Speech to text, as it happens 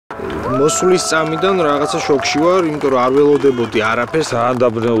მოსulis წამიდან რაღაცა შოკში ვარ, იმიტომ რომ არ ველოდებოდი არაფერს,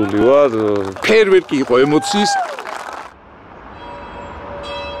 ანდაბნეული ვარ. ფერვერკი იყო ემოციის.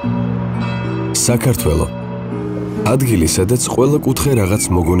 საქართველო. ადგილი, სადაც ყველა კუთხე რაღაც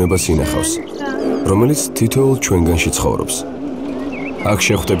მოგონებას ინახავს, რომელიც თითოეულ ჩვენგანში ცხოვრობს. აქ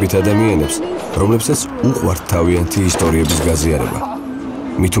შეხვდებით ადამიანებს, რომლებსაც უყვართ თავიანთი ისტორიების გაზიარება.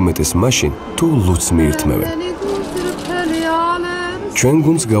 მით უმეტეს მაშინ, თუ ლუდს მიირთმევენ. ჩვენ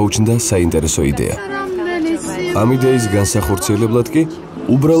გუნდს გაუჩნდა საინტერესო იდეა. ამ იდეის განსახორციელებლად კი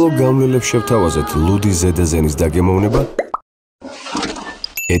უბრალო გამლელებს შევთავაზეთ ლუდის ზედაზენის დაგემოვნება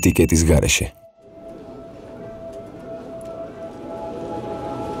ეტიკეტის გარეშე.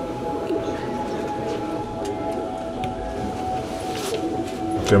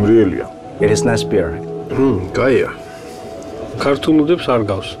 გემრიელია. ერესნასპიარ. გაია. ქართულ ლუდებს არ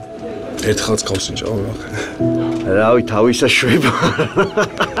გავს. ერთხელაც გავს ინჭაო. რავი, თავისა შვება.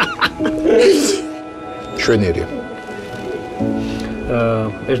 ჩვენერი.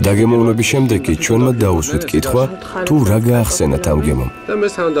 დაგემოვნების შემდეგ კი ჩვენმა დაუსვით კითხვა, თუ რა გაახსენათ ამ გემომ. და მე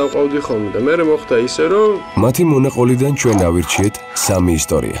თან დავყავდი ხოლმე და მე მოხდა ისე, რომ მათი მონაყოლიდან ჩვენ ავირჩიეთ სამი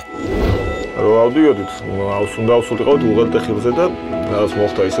ისტორია. რო ავდიოდით, უნდა ავსულიყავთ უღელტეხილზე და რაღაც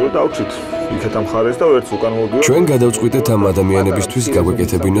მოხდა ისე, რომ დავჭით იქეთ ამ ხარეს და ვერც უკან მოვდიოდ. ჩვენ გადავწყვიტეთ ამ ადამიანებისთვის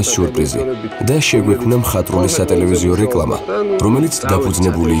გაგვეკეთებინა სიურპრიზი და შეგვექმნა მხატვრული სატელევიზიო რეკლამა, რომელიც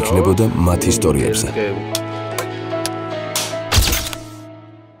დაფუძნებული იქნებოდა მათ ისტორიებზე.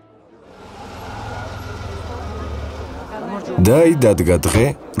 და დადგა დღე,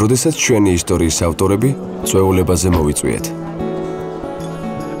 როდესაც ჩვენი ისტორიის ავტორები წვეულებაზე მოვიწვიეთ.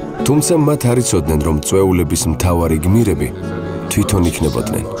 თუმცა მათ არ იცოდნენ, რომ წვეულების მთავარი გმირები თვითონ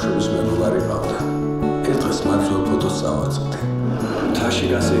იქნებოდნენ. ერთ-დღეს მათ ძველ ფოტოს წავაწყდე. მთაში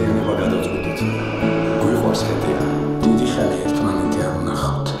რაზე ენება გადავწყვიტეთ. გვიყვარს ხეთი. დიდი ხანი ერთმანეთი არ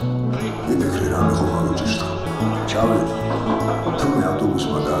ვნახავთ. მიფიქრე რამე ხომ არ უჭირთ. ჩავედი. თუმცა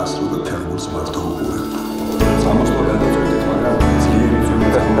ავტობუსმა გაასწრო და ფეხბურთს მარტო უყურებ. სამოსლო გადავწყვიტეთ, მაგრამ ძლიერი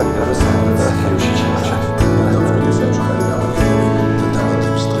ძვირად და საერთოდ ჩამოჭა. გადავწყვიტე საჩუქარი დამატებული და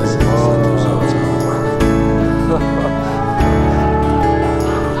დამატების დღეზე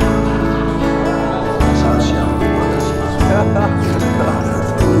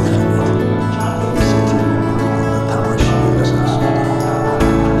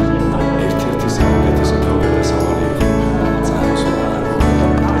ერთ-ერთი საუკეთესო თაობდასავალი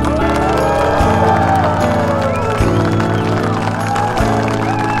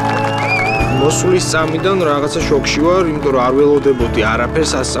მოსulis წამიდან რაღაცა შოკში ვარ, იმიტომ რომ არ ველოდებოდი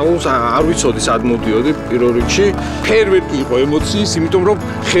არაფერს ასწავლოს, არ ვიცოდი სად მოდიოდი პირველ რიგში. ფერვერკი იყო ემოციის, იმიტომ რომ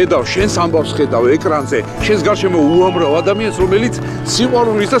ხედავ შენს ამბავს ხედავ ეკრანზე, შენს გარშემო უამრავ ადამიანს, რომელიც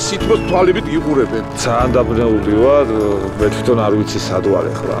სიყვარულის და სითბოს თვალებით იყურებენ. ანდაბნეული ვარ, მე თვითონ არ ვიცი სად ვარ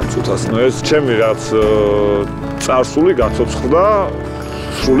ახლა ამ წუთასნოეს. ჩემი რაც წარსული გაცოცხლდა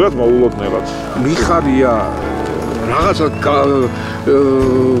სრულიად მოულოდნელად. მიხარია რაღაცა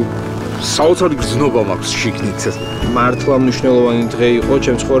საოცარი გრძნობა მაქვს შიგნით. მართლა მნიშვნელოვანი დღე იყო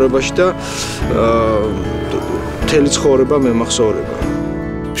ჩემ ცხოვრებაში და მთელი ცხოვრება მემახსოვრება.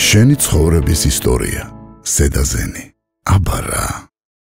 შენი ცხოვრების ისტორია. ზედაზენი. აბარა.